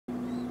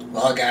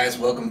Well guys,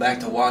 welcome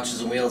back to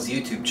Watches and Wheels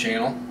YouTube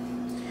channel.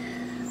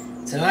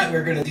 Tonight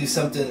we're going to do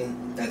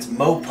something that's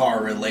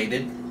Mopar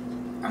related.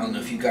 I don't know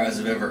if you guys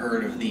have ever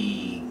heard of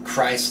the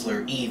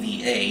Chrysler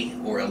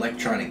EVA, or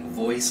Electronic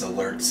Voice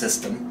Alert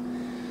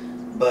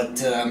System.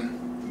 But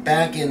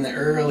back in the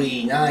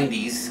early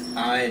 90s,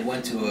 I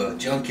went to a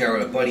junkyard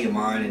with a buddy of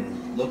mine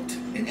and looked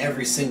in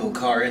every single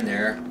car in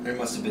there. There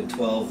must have been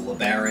 12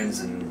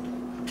 LeBarons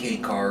and K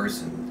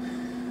cars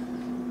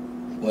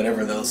and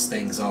whatever those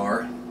things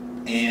are.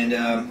 And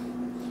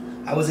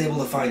I was able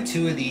to find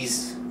 2 of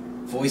these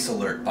voice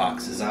alert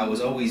boxes. I was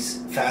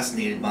always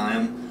fascinated by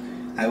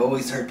them. I've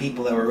always heard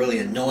people that were really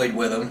annoyed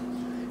with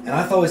them, and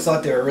I've always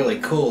thought they were really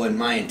cool, and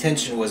my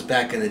intention was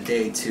back in the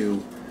day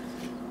to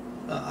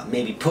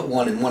maybe put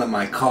one in one of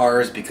my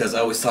cars because I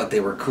always thought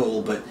they were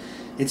cool, but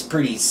it's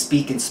pretty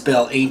speak and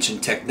spell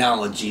ancient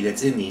technology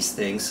that's in these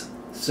things.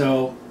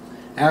 So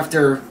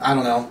after, I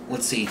don't know,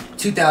 let's see,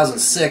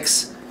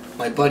 2006,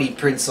 my buddy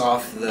prints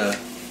off the,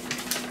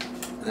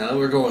 now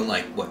we're going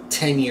like, what,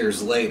 10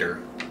 years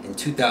later. In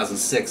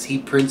 2006, he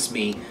prints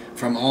me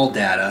from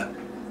AllData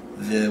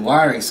the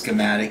wiring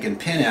schematic and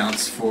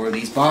pinouts for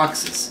these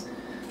boxes.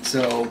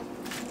 So,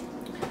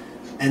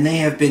 and they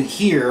have been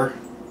here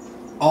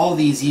all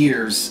these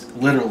years,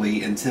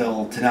 literally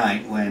until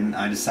tonight, when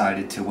I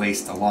decided to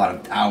waste a lot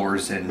of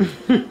hours and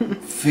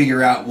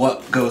figure out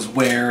what goes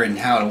where and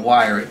how to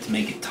wire it to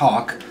make it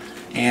talk.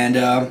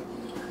 And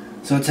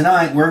so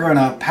tonight we're going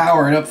to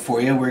power it up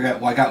for you.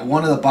 I got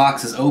one of the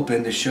boxes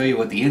open to show you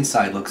what the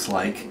inside looks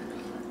like,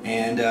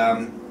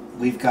 and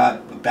we've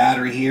got a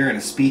battery here and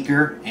a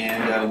speaker,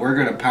 and we're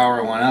going to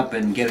power one up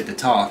and get it to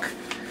talk.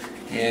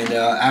 And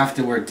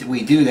after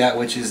we do that,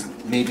 which is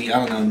maybe, I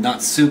don't know,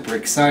 not super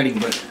exciting,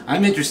 but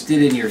I'm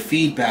interested in your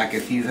feedback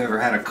if you've ever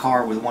had a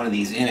car with one of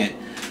these in it,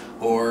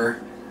 or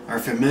are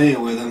familiar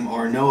with them,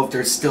 or know if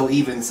there's still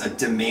even a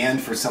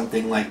demand for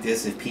something like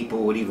this, if people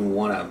would even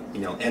want to,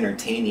 you know,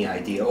 entertain the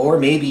idea. Or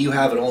maybe you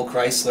have an old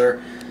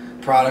Chrysler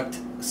product,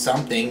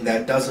 something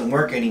that doesn't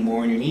work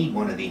anymore, and you need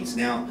one of these.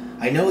 Now,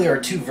 I know there are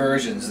 2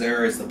 versions.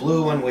 There is the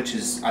blue one, which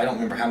is, I don't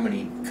remember how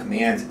many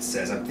commands it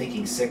says, I'm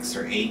thinking 6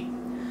 or 8.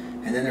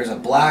 And then there's a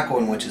black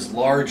one, which is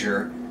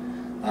larger,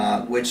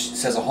 which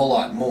says a whole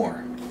lot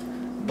more.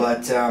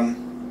 But,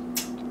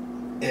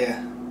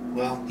 yeah.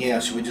 Well, yeah,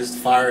 should we just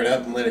fire it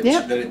up and let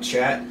it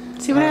chat?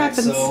 See what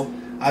happens. So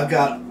I've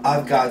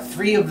got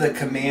 3 of the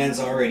commands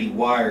already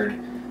wired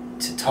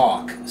to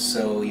talk,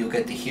 so you'll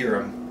get to hear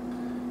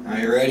them. Are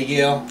you ready,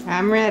 Gail?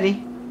 I'm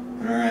ready.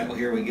 All right. Well,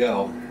 here we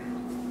go.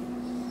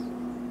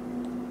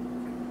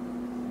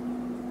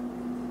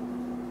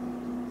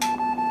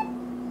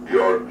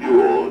 Your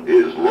fuel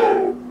is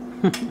low.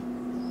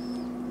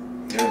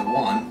 There's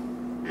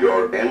one.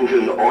 Your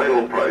engine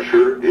oil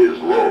pressure is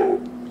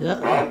low. Uh-oh.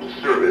 Prompt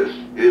service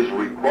is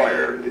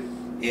required.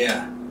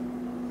 Yeah.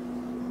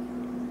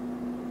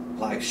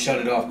 Like, shut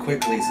it off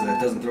quickly so that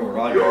it doesn't throw a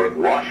rod. Your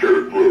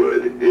washer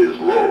fluid is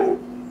low.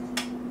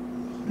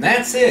 And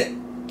that's it.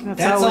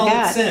 That's all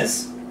it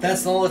says.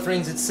 That's all the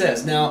things it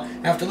says. Now,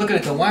 after looking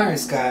at the wiring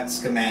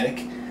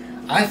schematic,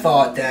 I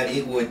thought that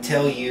it would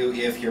tell you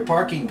if your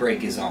parking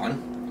brake is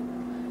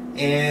on.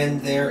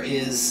 And there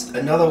is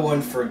another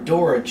one for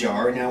door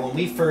ajar. Now, when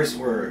we first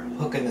were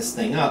hooking this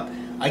thing up,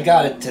 I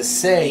got it to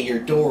say your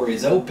door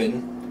is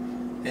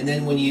open, and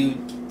then when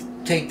you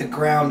take the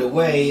ground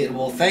away, it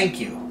will thank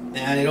you.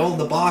 And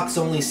the box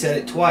only said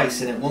it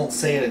twice, and it won't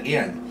say it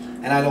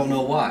again. And I don't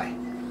know why.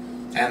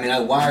 I mean,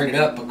 I wired it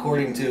up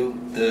according to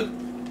the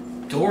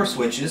door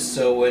switches,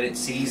 so when it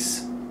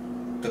sees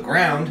the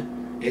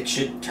ground, it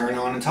should turn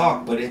on and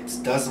talk, but it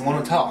doesn't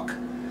want to talk.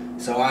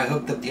 So I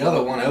hooked up the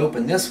other one. I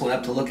opened this one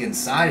up to look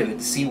inside of it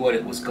to see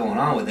what was going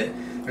on with it.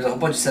 There's a whole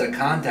bunch of set of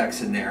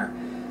contacts in there.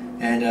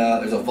 And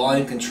there's a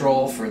volume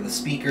control for the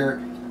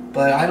speaker,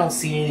 but I don't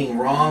see anything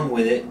wrong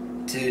with it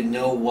to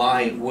know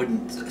why it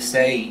wouldn't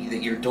say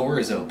that your door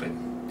is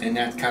open. And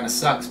that kind of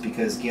sucks,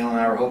 because Gail and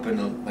I were hoping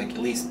to, like, at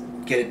least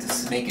get it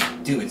to make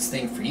it do its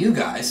thing for you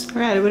guys.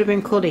 Right, it would have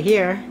been cool to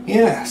hear.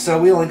 Yeah, so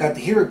we only got to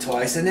hear it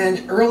twice. And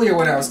then earlier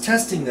when I was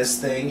testing this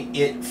thing,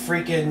 it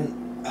freaking,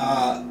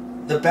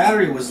 the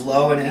battery was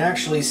low, and it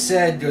actually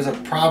said there's a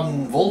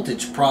problem,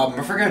 voltage problem.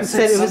 I forgot. It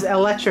said it was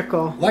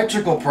electrical.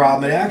 Electrical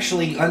problem. It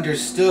actually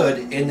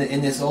understood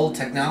in this old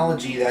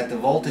technology that the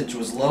voltage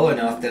was low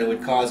enough that it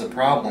would cause a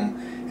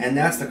problem. And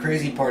that's the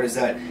crazy part, is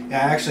that I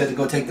actually had to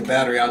go take the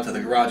battery out to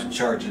the garage and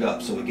charge it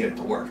up so we get it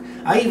to work.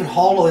 I even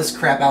hauled all this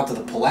crap out to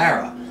the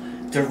Polara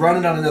to run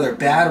it on another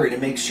battery to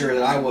make sure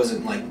that I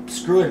wasn't, like,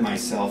 screwing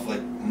myself,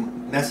 like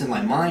messing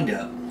my mind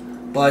up.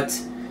 But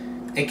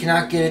it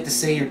cannot get it to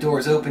say your door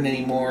is open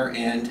anymore.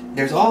 And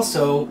there's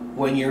also,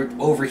 when you're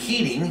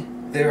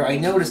overheating, I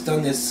noticed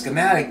on this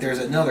schematic there's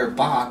another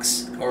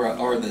box,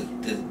 or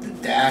the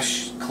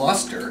dash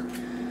cluster,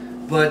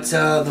 but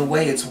the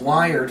way it's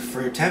wired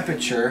for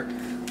temperature,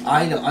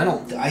 I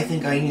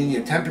think I need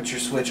a temperature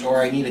switch,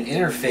 or I need an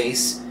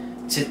interface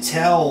to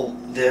tell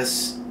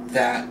this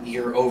that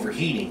you're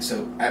overheating.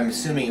 So I'm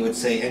assuming it would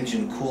say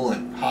engine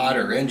coolant hot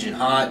or engine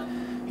hot,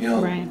 you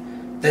know. Right.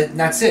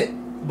 That's it.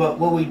 But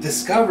what we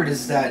discovered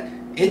is that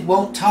it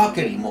won't talk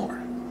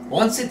anymore.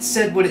 Once it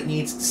said what it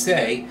needs to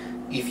say,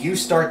 if you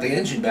start the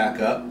engine back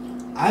up,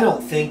 I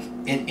don't think,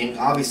 and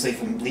obviously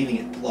from leaving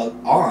it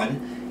plugged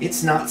on,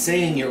 it's not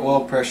saying your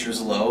oil pressure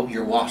is low,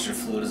 your washer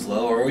fluid is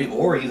low,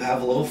 or you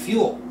have low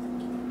fuel.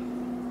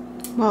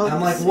 Well,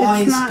 I'm like, why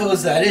do you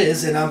suppose that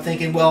is? And I'm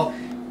thinking, well,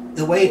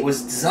 the way it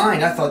was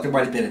designed, I thought there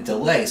might have been a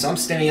delay. So I'm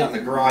standing out in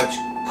the garage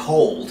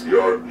cold.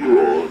 Your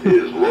fuel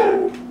is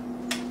low.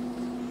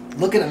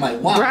 Looking at my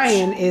watch.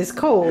 Brian is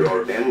cold.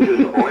 Your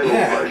engine oil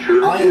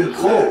pressure I am is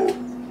cold. low.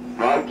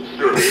 Prompt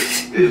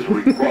service is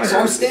required. So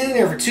I'm standing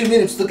there for 2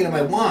 minutes looking at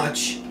my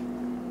watch,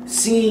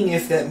 seeing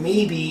if that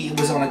maybe it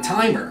was on a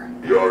timer.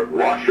 Your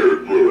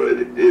washer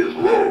fluid is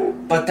low.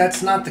 But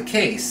that's not the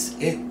case.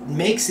 It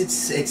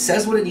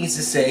says what it needs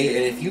to say,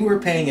 and if you were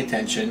paying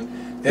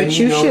attention, then Which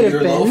you you know should have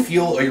you're low been.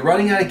 fuel or you're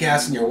running out of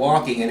gas and you're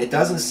walking, and it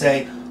doesn't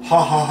say,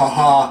 ha ha ha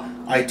ha,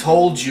 I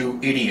told you,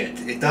 idiot.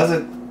 It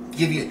doesn't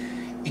give you,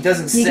 it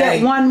doesn't You say.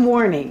 get one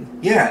warning.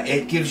 Yeah,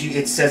 it gives you,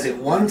 it says it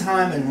one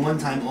time and one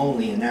time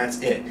only, and that's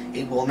it.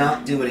 It will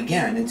not do it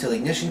again until the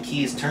ignition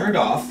key is turned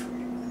off,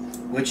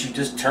 which you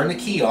just turn the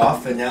key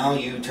off, and now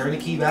you turn the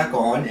key back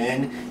on,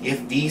 and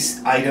if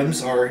these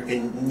items are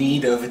in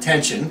need of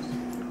attention,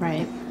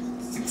 Right.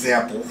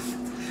 example,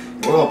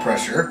 oil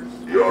pressure,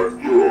 Your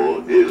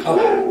fuel is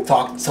low.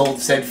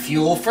 said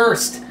fuel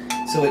first,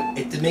 so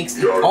it makes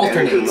it Your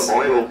alternates.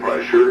 engine oil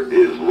pressure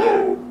is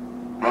low.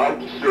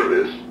 Prompt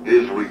service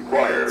is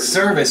required.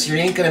 Service, you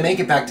ain't gonna make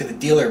it back to the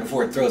dealer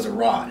before it throws a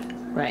rod.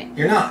 Right.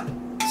 You're not.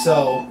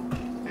 So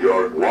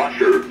Your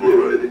washer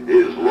fluid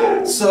is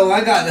low. So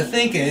I got to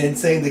thinking and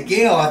saying to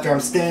Gail after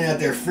I'm standing out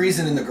there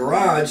freezing in the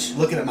garage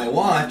looking at my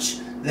watch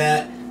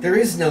that there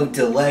is no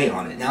delay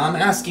on it. Now I'm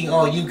asking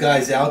all you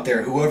guys out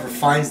there, whoever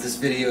finds this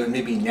video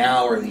maybe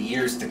now or the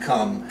years to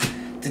come,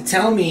 to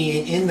tell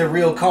me in the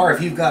real car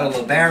if you've got a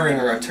LeBaron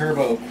or a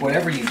turbo,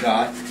 whatever you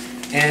got,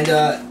 and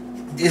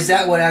is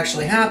that what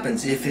actually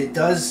happens? If it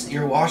does,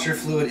 your washer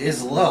fluid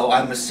is low,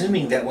 I'm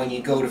assuming that when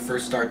you go to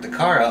first start the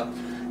car up,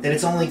 that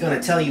it's only going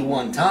to tell you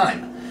one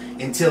time.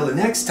 Until the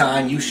next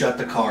time you shut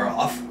the car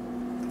off,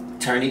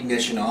 turn the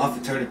ignition off,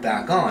 and turn it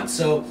back on.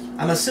 So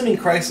I'm assuming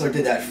Chrysler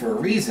did that for a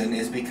reason,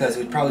 is because it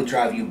would probably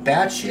drive you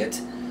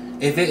batshit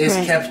if it is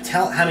kept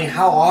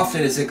how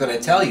often is it going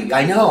to tell you?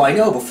 I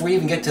know, before you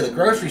even get to the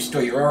grocery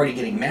store, you're already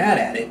getting mad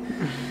at it.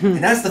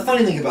 And that's the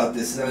funny thing about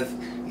this.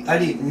 I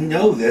didn't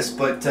know this,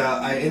 but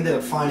I ended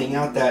up finding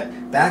out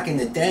that back in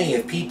the day,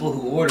 if people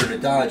who ordered a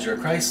Dodge or a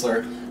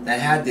Chrysler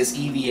that had this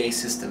EVA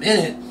system in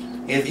it,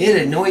 if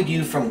it annoyed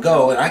you from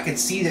go, and I could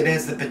see that it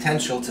has the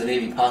potential to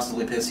maybe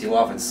possibly piss you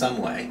off in some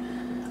way,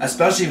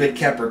 especially if it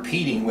kept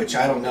repeating, which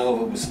I don't know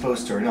if it was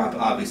supposed to or not, but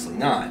obviously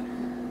not,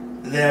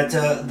 that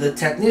the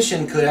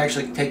technician could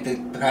actually take the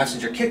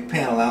passenger kick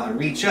panel out and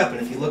reach up, and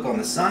if you look on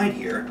the side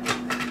here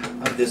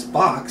of this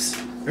box,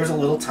 there's a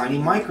little tiny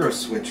micro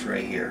switch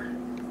right here.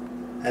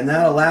 And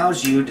that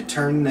allows you to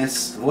turn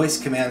this voice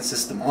command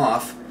system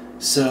off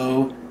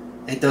so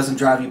it doesn't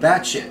drive you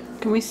batshit.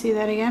 Can we see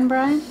that again,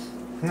 Brian?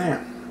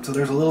 Yeah. So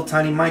there's a little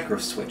tiny micro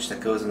switch that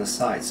goes on the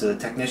side. So the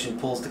technician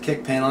pulls the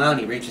kick panel out,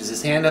 he reaches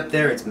his hand up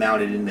there, it's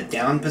mounted in the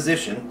down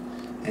position,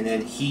 and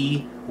then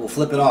he will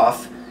flip it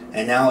off,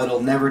 and now it'll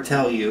never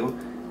tell you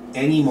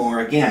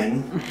anymore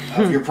again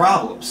of your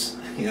problems.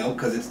 You know,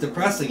 because it's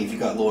depressing if you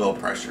got low oil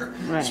pressure.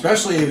 Right.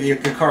 Especially if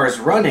your car is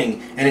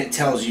running and it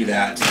tells you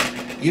that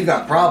you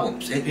got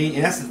problems. And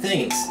that's the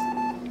thing, it's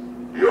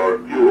Your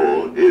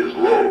fuel is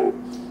low.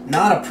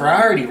 not a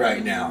priority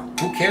right now.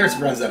 Who cares if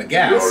it runs out of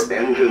gas? Your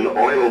engine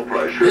oil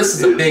pressure This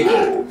is a biggie.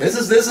 low. This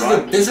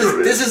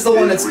is the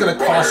one that's going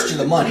to cost you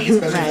the money,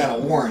 especially if you got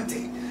a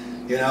warranty.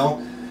 You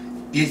know,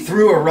 you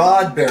threw a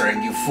rod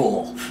bearing, you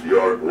fool.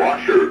 Your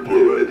washer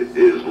fluid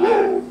is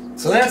low.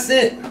 So that's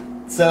it.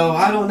 So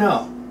I don't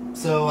know.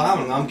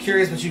 I'm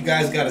curious what you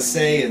guys got to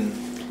say, and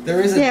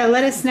there isn't. Yeah,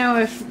 let us know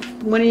if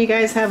one of you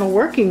guys have a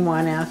working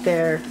one out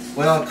there.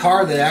 Well, a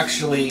car that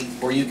actually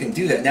where you can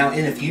do that now,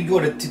 and if you go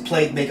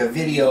to make a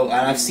video, and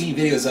I've seen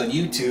videos on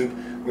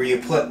YouTube where you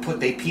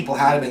people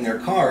had them in their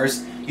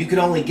cars, you could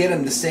only get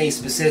them to say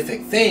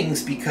specific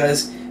things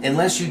because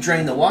unless you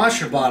drained the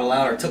washer bottle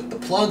out or took the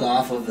plug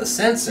off of the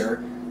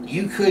sensor,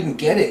 you couldn't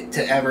get it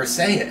to ever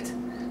say it.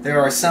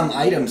 There are some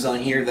items on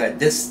here that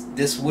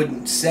this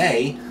wouldn't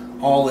say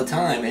all the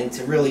time, and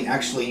to really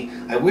actually,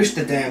 I wish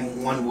the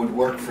damn one would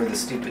work for the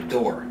stupid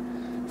door,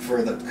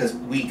 because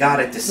we got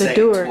it to say it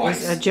twice. The door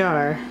is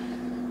ajar.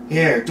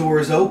 Yeah, door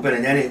is open,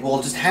 and then it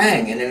will just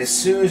hang, and then as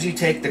soon as you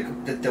take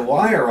the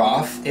wire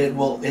off, it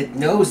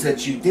knows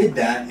that you did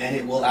that, and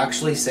it will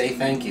actually say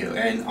thank you.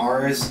 And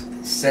ours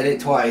said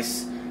it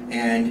twice,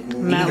 and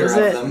neither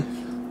of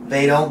them,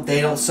 they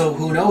don't. So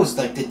who knows?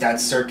 Like, did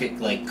that circuit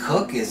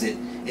cook?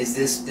 Is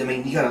this? I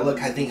mean, you gotta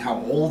look. I think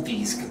how old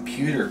these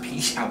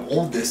how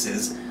old this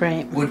is.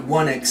 Right. Would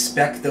one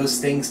expect those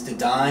things to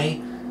die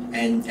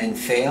and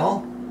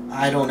fail?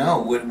 I don't know.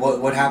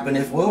 What happened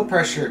if oil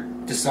pressure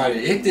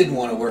decided it didn't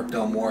want to work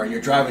no more, and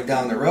you're driving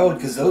down the road,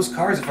 because those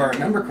cars, if I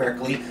remember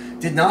correctly,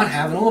 did not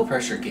have an oil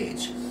pressure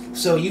gauge.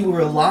 So you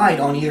relied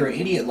on either an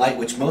idiot light,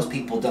 which most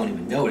people don't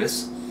even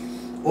notice,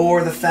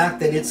 or the fact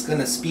that it's going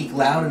to speak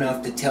loud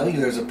enough to tell you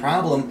there's a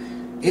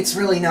problem. It's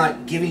really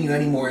not giving you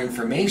any more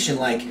information,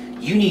 like,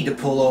 you need to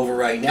pull over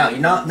right now. You're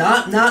not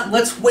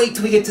let's wait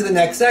till we get to the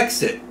next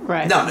exit.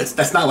 Right. No,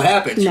 that's not what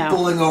happens. No. You're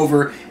pulling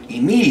over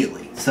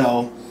immediately.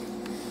 So,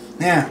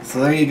 yeah,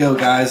 so there you go,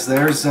 guys.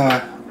 There's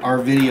our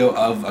video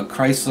of a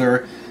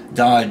Chrysler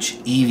Dodge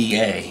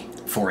EVA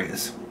for you.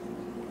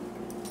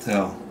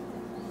 So,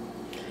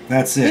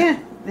 that's it. Yeah,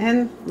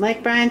 and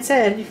like Brian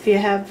said, if you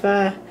have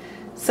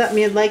something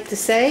you'd like to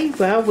say,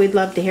 well, we'd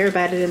love to hear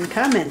about it in the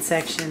comment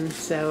section.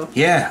 So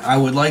Yeah, I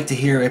would like to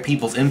hear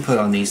people's input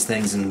on these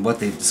things and what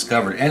they've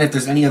discovered. And if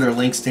there's any other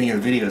links to any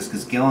other videos,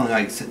 because Gil and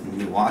I sit and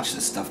we watch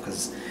this stuff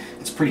because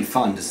it's pretty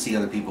fun to see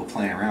other people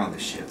playing around with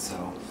this shit.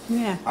 So,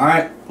 yeah.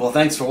 Alright, well,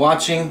 thanks for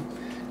watching.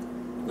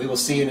 We will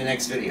see you in the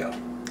next video.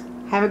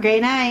 Have a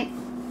great night.